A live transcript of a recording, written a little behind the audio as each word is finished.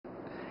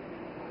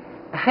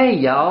Hey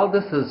y'all,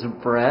 this is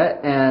Brett,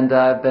 and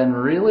I've been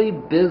really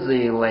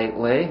busy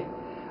lately.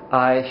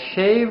 I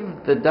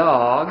shaved the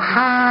dog.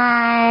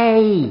 Hi!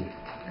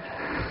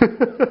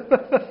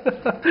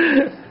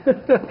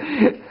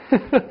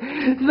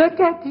 Look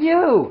at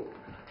you!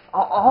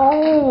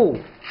 Oh!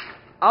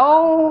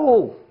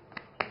 Oh!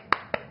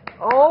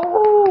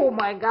 Oh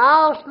my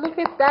gosh, look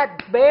at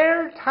that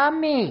bare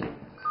tummy!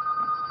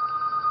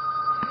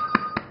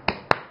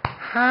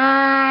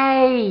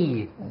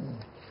 Hi!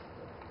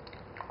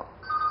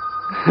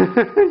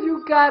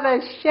 You got a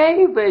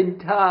shaving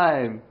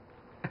time!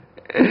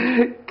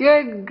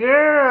 Good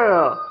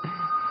girl!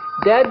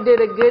 Dad did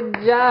a good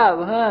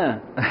job, huh?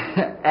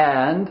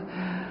 And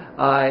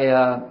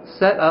I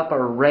set up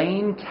a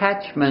rain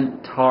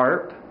catchment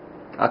tarp,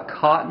 a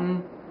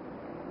cotton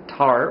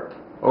tarp,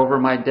 over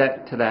my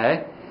deck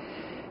today.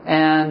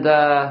 And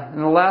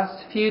in the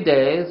last few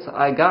days,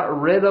 I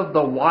got rid of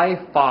the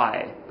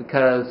Wi-Fi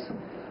because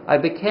I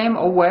became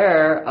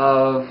aware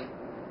of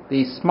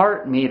the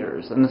smart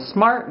meters. And the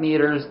smart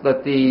meters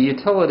that the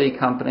utility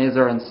companies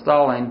are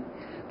installing,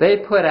 they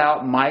put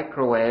out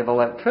microwave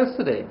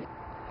electricity.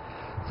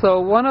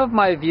 So one of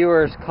my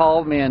viewers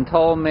called me and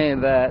told me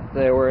that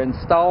they were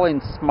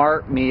installing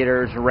smart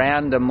meters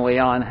randomly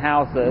on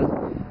houses,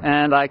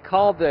 and I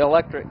called the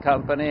electric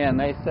company and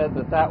they said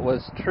that that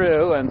was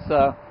true, and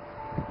so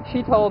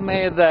she told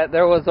me that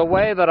there was a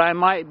way that I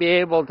might be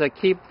able to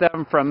keep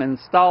them from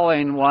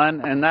installing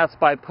one, and that's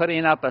by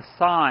putting up a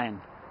sign.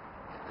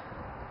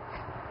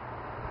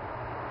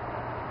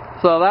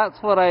 So that's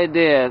what I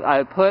did.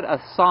 I put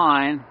a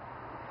sign,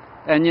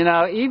 and you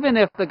know, even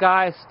if the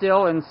guy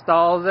still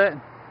installs it,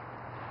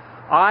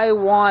 I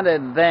wanted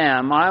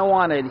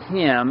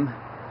him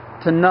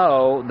to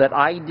know that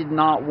I did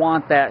not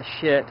want that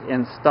shit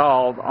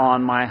installed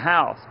on my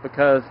house,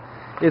 because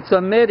it's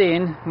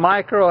emitting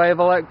microwave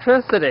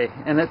electricity,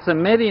 and it's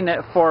emitting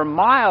it for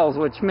miles,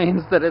 which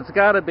means that it's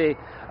got to be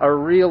a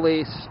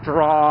really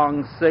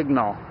strong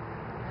signal.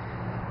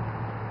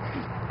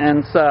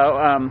 And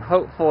so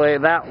hopefully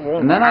that won't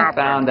happen. And then I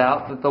found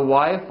out that the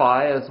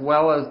Wi-Fi as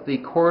well as the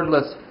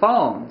cordless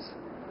phones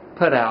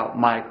put out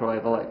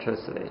microwave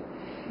electricity.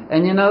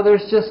 And you know,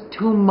 there's just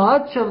too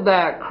much of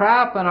that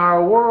crap in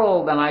our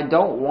world, and I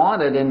don't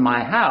want it in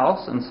my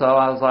house. And so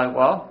I was like,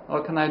 well,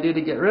 what can I do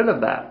to get rid of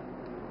that?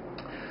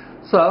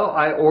 So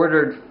I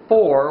ordered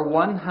 4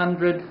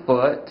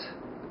 100-foot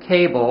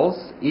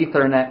cables,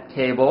 Ethernet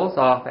cables,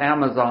 off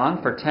Amazon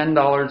for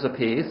 $10 a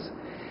piece.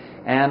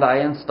 And I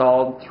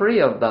installed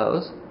 3 of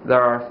those.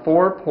 There are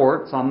 4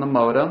 ports on the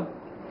modem,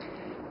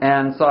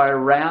 and so I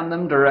ran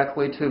them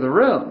directly to the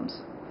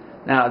rooms.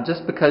 Now,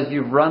 just because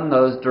you've run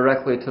those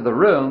directly to the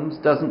rooms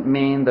doesn't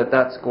mean that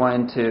that's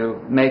going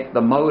to make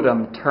the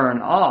modem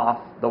turn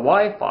off the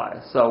Wi-Fi.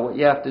 So what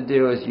you have to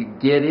do is you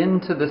get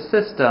into the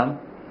system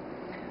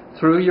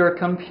through your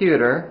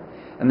computer,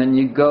 and then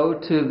you go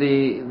to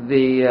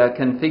the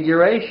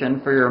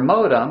configuration for your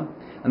modem,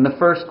 and the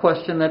first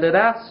question that it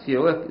asks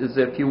you is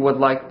if you would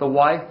like the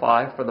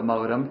Wi-Fi for the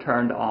modem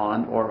turned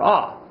on or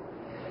off.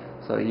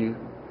 So you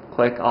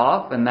click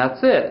off, and that's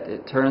it.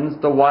 It turns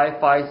the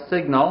Wi-Fi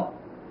signal,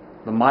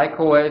 the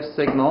microwave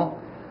signal,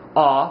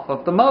 off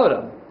of the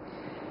modem.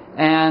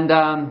 And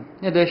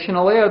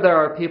additionally, there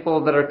are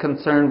people that are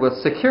concerned with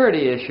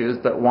security issues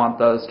that want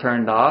those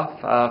turned off.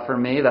 For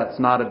me, that's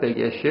not a big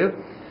issue.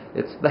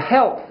 It's the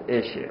health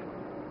issue.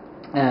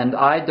 And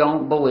I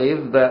don't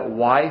believe that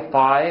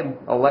Wi-Fi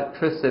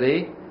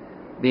electricity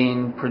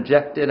being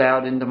projected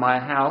out into my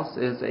house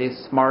is a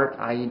smart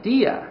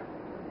idea.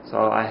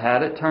 So I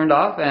had it turned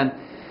off, and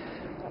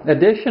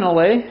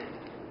additionally,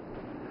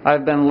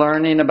 I've been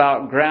learning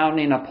about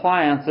grounding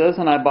appliances,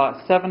 and I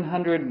bought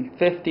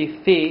 750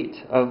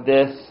 feet of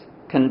this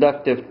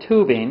conductive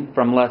tubing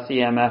from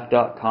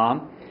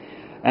lessemf.com,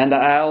 and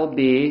I'll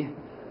be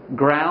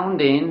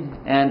grounding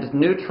and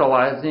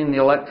neutralizing the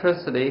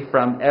electricity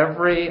from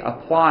every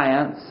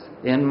appliance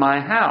in my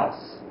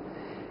house.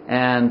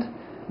 And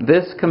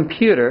this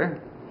computer,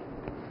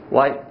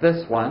 like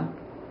this one,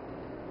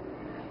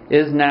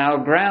 is now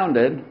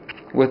grounded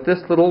with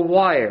this little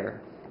wire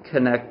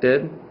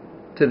connected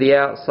to the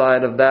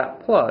outside of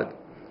that plug.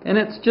 And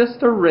it's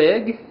just a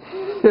rig.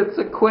 It's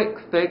a quick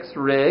fix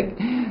rig,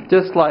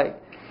 just like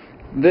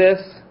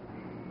this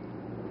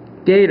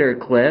gator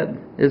clip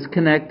is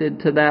connected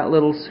to that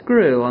little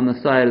screw on the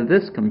side of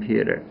this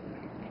computer.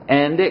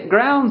 And it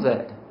grounds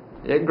it.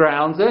 It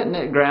grounds it, and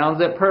it grounds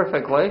it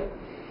perfectly.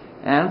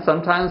 And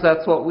sometimes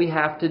that's what we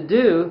have to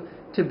do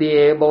to be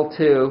able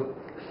to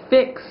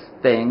fix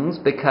things,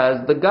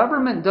 because the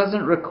government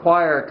doesn't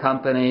require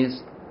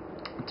companies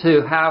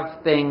to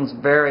have things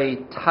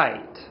very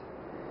tight,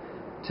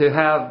 to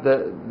have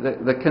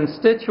the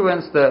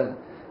constituents, the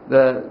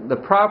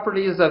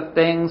properties of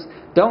things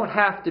don't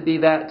have to be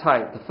that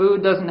tight. The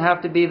food doesn't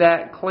have to be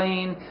that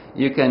clean.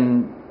 You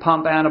can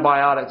pump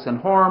antibiotics and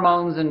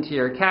hormones into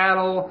your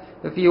cattle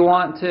if you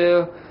want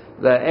to.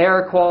 The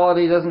air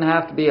quality doesn't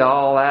have to be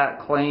all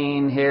that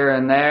clean here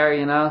and there,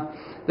 you know.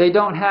 They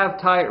don't have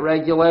tight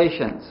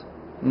regulations.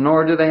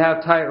 nor do they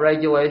have tight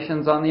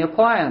regulations on the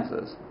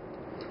appliances.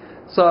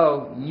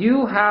 So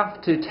you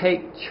have to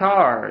take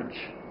charge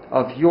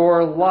of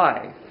your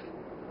life.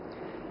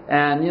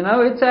 And you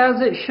know, it's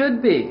as it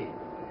should be.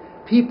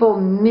 People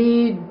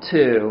need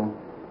to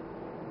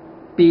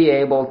be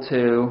able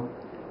to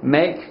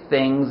make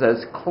things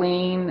as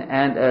clean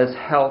and as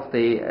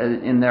healthy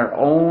in their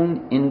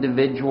own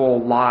individual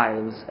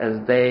lives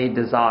as they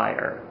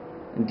desire,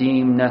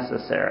 deem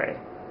necessary.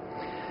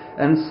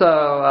 And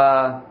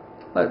so,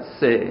 let's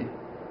see.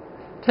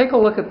 Take a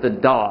look at the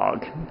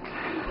dog.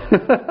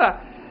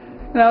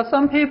 Now,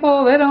 some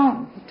people, they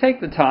don't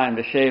take the time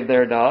to shave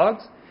their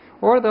dogs,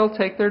 or they'll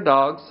take their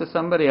dogs to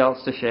somebody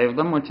else to shave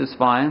them, which is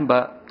fine,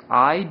 but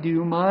I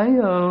do my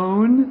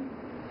own.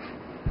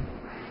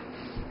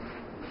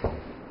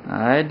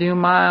 I do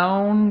my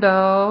own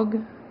dog.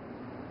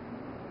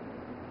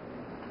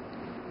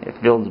 It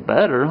feels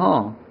better,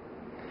 huh?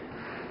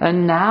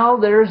 And now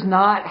there's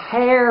not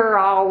hair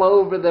all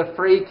over the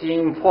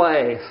freaking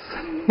place.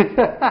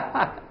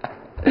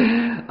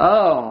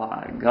 Oh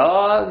my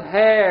God,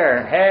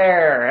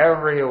 hair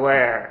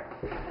everywhere.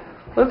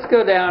 Let's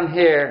go down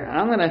here.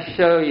 I'm going to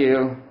show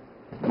you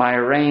my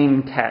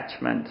rain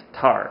catchment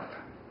tarp.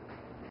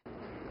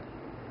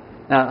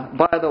 Now,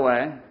 by the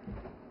way,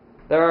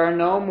 there are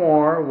no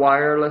more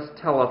wireless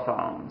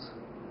telephones.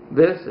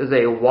 This is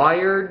a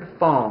wired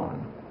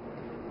phone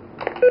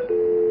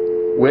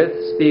with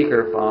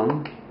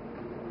speakerphone.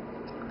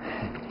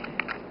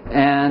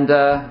 And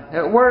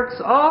it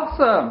works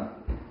awesome.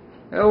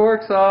 It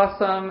works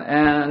awesome,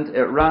 and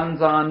it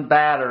runs on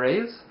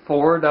batteries,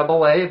 4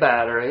 AA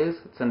batteries.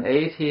 It's an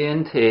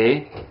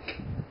AT&T.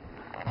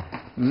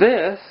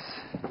 This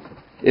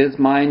is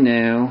my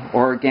new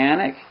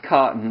organic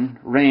cotton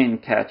rain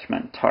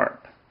catchment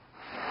tarp.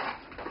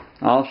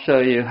 I'll show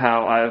you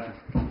how I've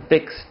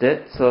fixed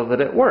it so that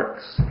it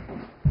works.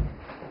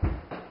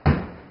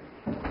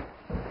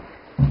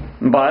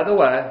 And by the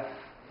way,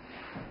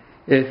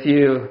 if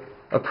you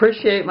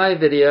appreciate my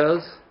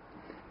videos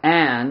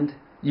and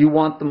you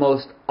want the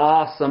most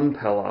awesome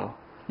pillow,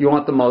 you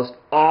want the most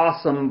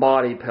awesome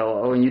body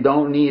pillow, and you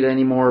don't need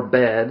any more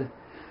bed,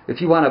 if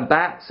you want a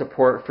back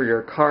support for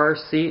your car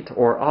seat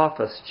or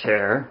office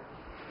chair,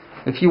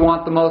 if you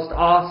want the most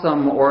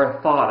awesome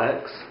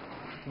orthotics,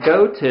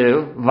 go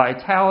to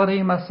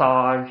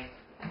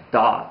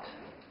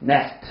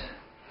vitalitymassage.net.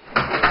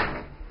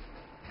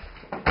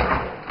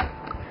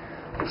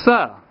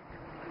 So,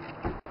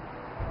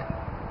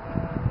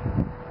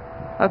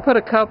 I put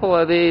a couple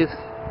of these,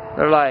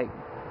 they're like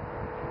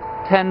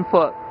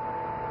 10-foot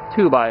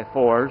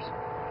 2x4s.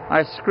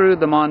 I screwed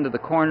them onto the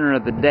corner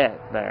of the deck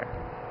there.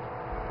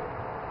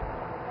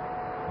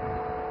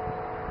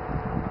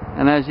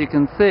 And as you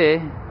can see,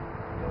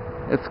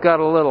 it's got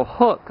a little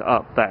hook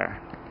up there.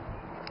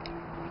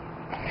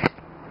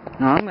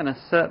 Now I'm going to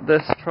set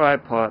this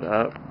tripod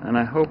up, and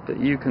I hope that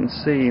you can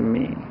see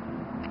me.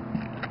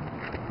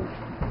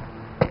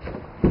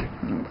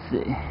 Let's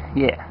see.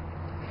 Yeah.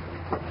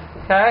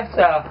 Okay,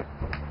 so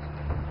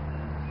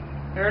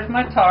here's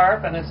my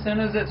tarp, and as soon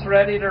as it's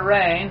ready to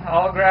rain,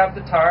 I'll grab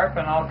the tarp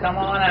and I'll come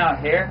on out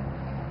here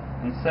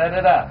and set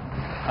it up.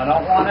 I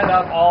don't want it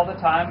up all the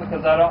time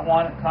because I don't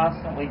want it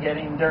constantly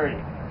getting dirty.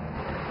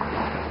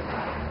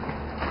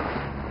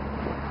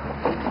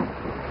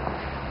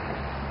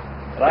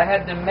 But I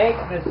had to make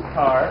this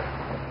tarp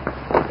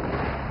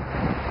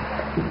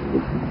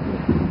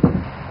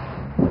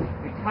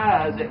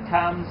because it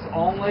comes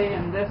only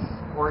in this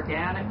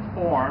organic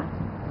form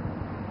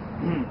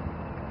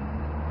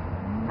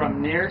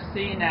from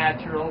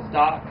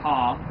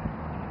nearseanaturals.com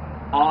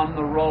on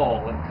the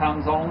roll. It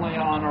comes only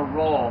on a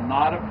roll,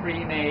 not a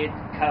pre-made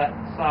cut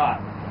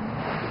size.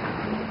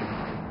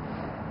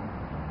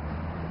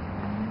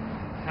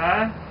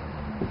 Okay?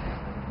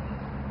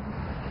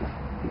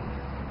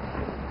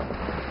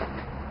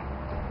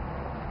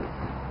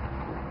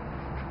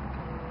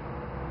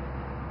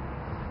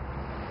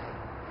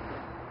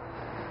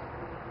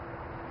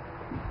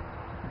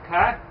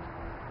 Okay?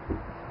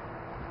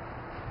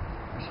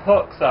 There's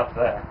hooks up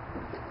there.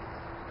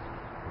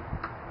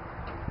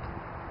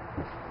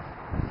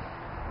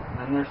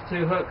 And there's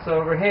 2 hooks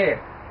over here.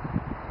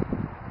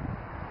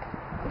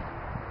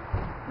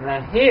 And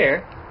then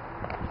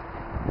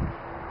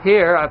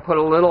here I put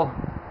a little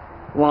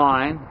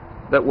line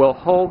that will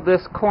hold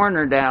this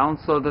corner down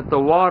so that the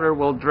water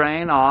will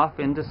drain off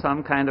into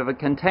some kind of a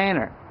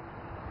container.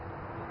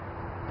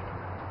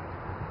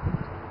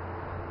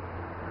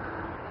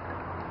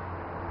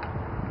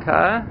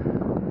 Okay?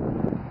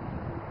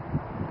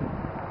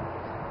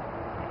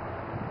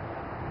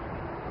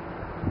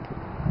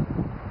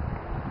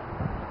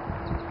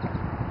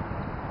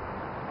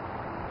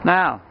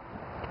 Now,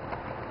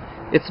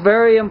 it's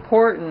very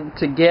important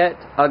to get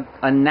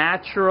a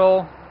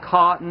natural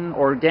cotton,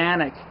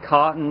 organic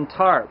cotton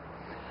tarp.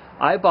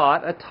 I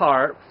bought a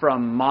tarp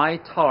from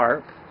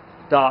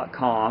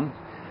mytarp.com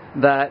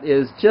that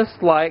is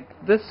just like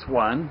this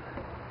one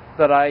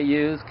that I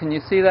use. Can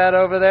you see that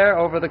over there,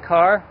 over the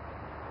car?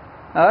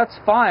 Now that's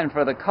fine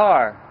for the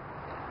car.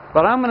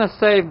 but I'm going to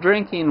save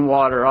drinking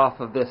water off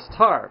of this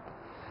tarp.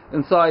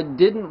 And so I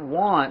didn't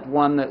want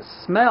one that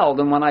smelled.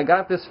 And when I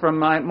got this from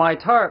my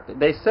tarp,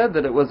 they said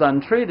that it was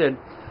untreated,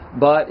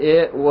 but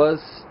it was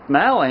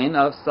smelling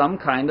of some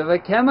kind of a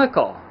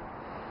chemical.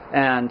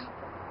 And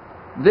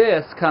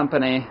this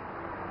company,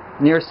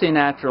 Near Sea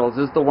Naturals,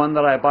 is the one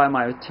that I buy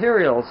my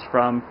materials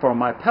from for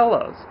my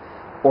pillows.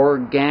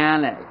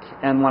 Organic.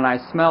 And when I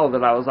smelled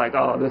it, I was like,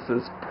 oh, this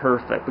is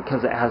perfect,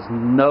 because it has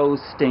no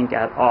stink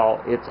at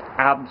all. It's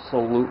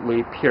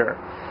absolutely pure.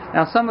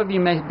 Now, some of you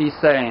may be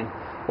saying,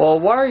 well,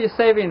 why are you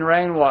saving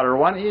rainwater?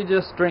 Why don't you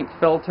just drink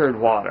filtered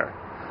water?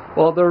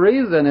 Well, the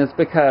reason is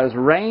because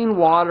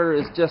rainwater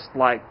is just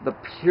like the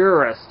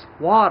purest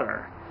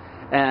water.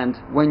 And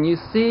when you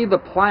see the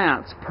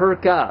plants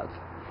perk up,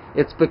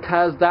 it's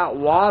because that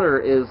water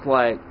is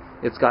like,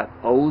 it's got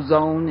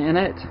ozone in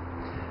it.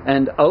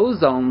 And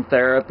ozone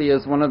therapy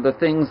is one of the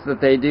things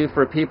that they do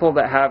for people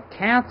that have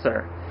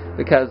cancer,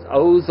 because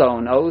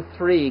ozone,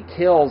 O3,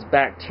 kills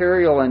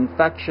bacterial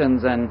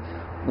infections and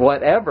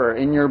whatever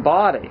in your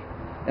body.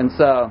 And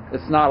so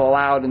it's not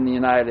allowed in the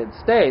United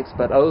States,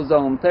 but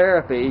ozone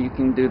therapy, you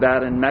can do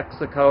that in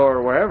Mexico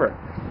or wherever.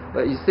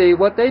 But you see,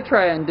 what they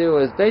try and do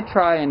is they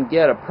try and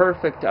get a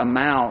perfect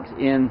amount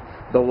in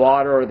the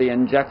water or the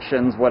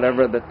injections,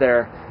 whatever that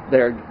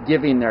they're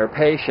giving their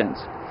patients.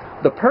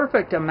 The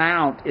perfect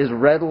amount is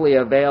readily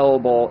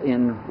available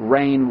in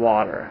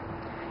rainwater.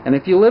 And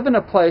if you live in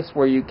a place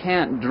where you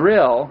can't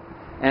drill,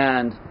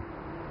 and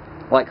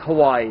like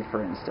Hawaii,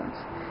 for instance,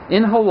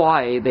 in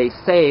Hawaii, they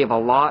save a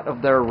lot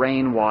of their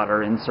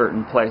rainwater in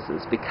certain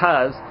places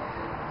because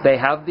they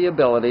have the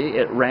ability,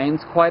 it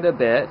rains quite a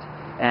bit,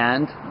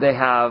 and they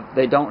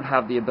don't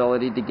have the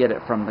ability to get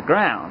it from the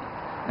ground.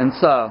 And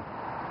so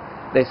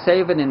they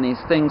save it in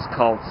these things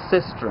called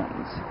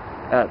cisterns.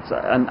 It's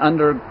an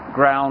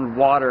underground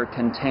water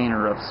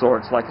container of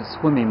sorts, like a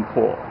swimming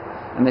pool.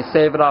 And they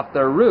save it off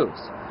their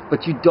roofs.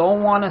 But you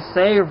don't want to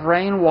save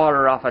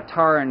rainwater off a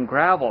tar and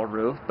gravel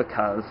roof,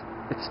 because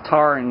it's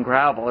tar and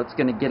gravel. It's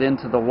going to get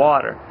into the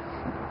water.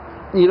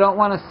 You don't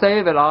want to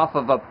save it off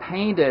of a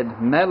painted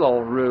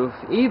metal roof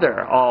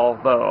either,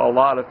 although a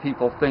lot of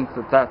people think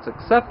that that's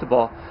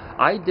acceptable.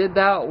 I did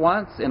that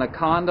once in a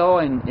condo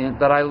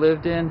that I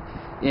lived in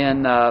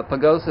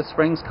Pagosa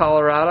Springs,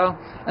 Colorado,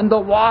 and the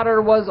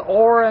water was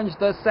orange,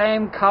 the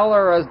same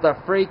color as the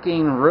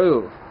freaking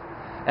roof.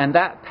 And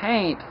that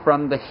paint,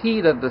 from the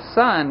heat of the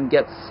sun,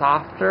 gets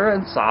softer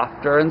and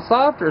softer and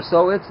softer.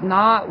 So it's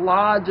not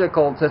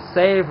logical to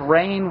save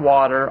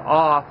rainwater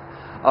off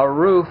a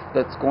roof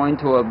that's going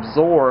to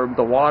absorb,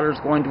 the water's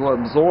going to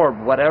absorb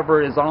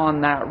whatever is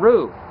on that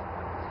roof.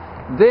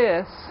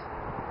 This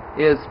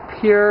is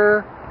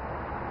pure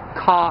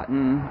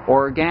cotton,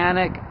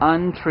 organic,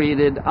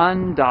 untreated,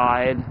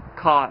 undyed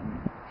cotton.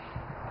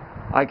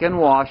 I can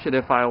wash it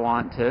if I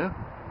want to.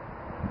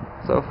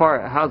 So far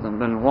it hasn't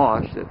been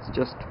washed, it's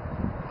just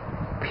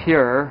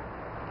pure.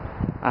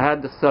 I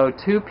had to sew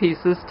 2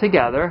 pieces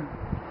together.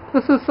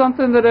 This is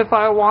something that if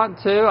I want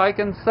to, I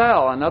can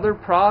sell. Another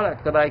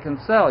product that I can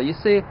sell. You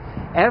see,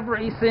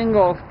 every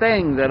single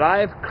thing that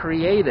I've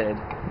created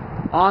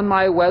on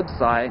my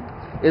website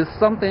is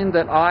something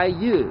that I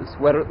use,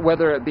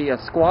 whether it be a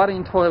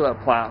squatting toilet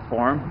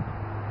platform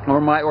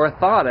or my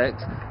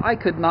orthotics. I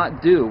could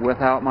not do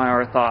without my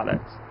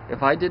orthotics.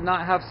 If I did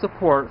not have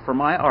support for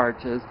my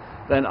arches,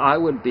 then I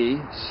would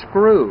be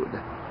screwed.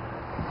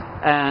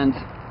 And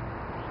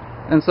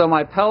so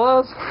my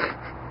pillows,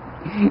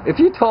 if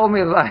you told me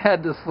that I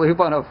had to sleep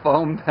on a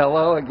foam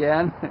pillow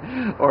again,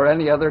 or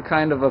any other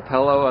kind of a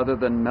pillow other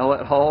than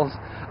millet hulls,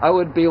 I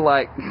would be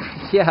like,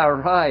 yeah,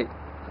 right.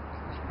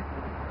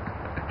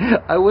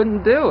 I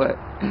wouldn't do it.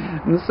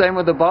 And the same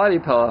with the body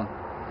pillow.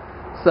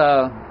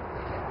 So,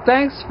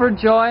 thanks for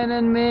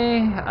joining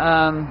me.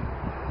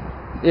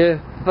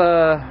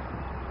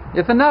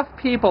 If enough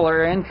people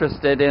are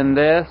interested in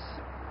this,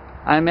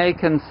 I may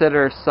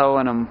consider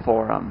sewing them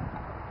for them.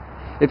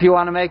 If you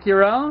want to make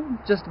your own,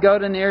 just go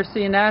to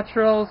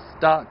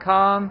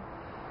nearseanaturals.com,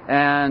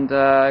 and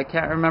I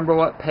can't remember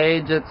what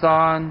page it's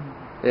on.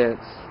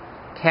 It's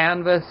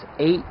canvas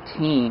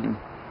 18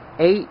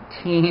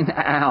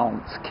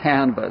 ounce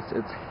canvas.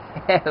 It's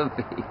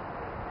heavy.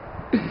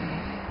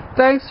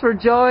 Thanks for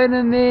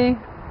joining me.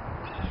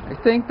 I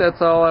think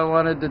that's all I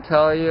wanted to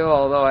tell you,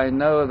 although I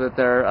know that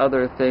there are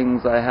other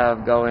things I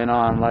have going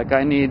on. Like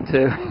I need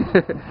to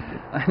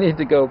I need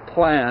to go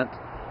plant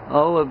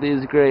all of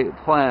these great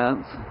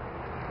plants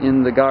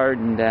in the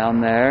garden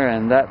down there,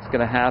 and that's going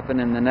to happen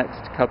in the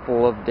next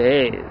couple of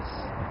days.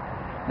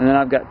 And then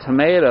I've got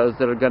tomatoes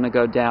that are going to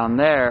go down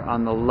there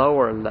on the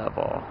lower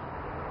level.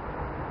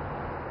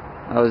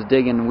 I was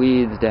digging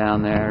weeds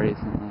down there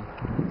recently.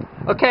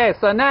 Okay,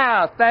 so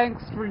now,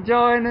 thanks for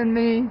joining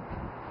me.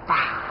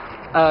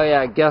 Oh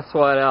yeah, guess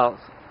what else?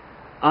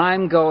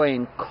 I'm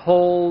going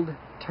cold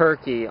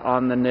turkey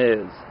on the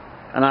news.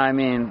 And I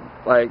mean,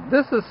 like,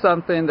 this is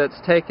something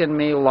that's taken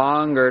me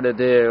longer to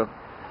do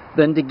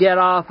than to get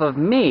off of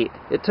meat.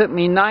 It took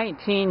me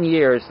 19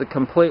 years to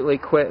completely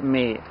quit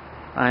meat.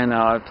 I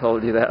know, I've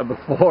told you that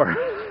before.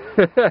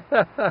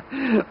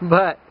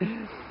 But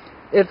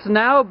it's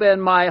now been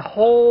my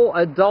whole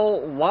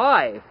adult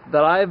life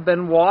that I've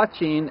been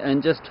watching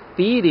and just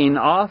feeding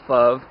off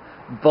of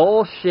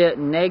bullshit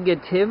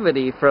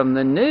negativity from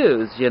the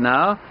news, you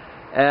know?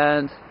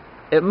 And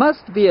it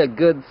must be a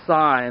good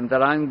sign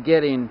that I'm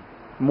getting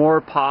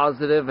more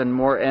positive and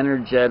more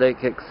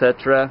energetic,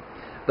 etc.,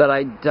 that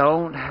I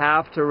don't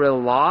have to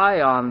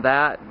rely on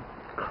that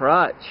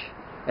crutch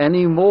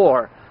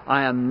anymore.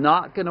 I am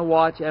not going to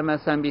watch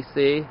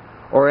MSNBC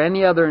or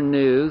any other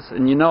news,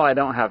 and you know I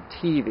don't have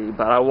TV,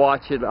 but I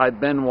watch it. I've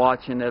been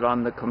watching it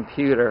on the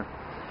computer.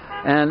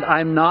 And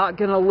I'm not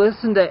going to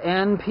listen to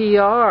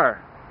NPR,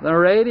 the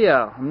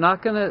radio. I'm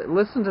not going to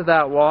listen to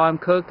that while I'm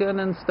cooking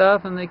and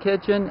stuff in the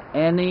kitchen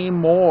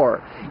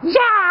anymore.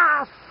 Yeah!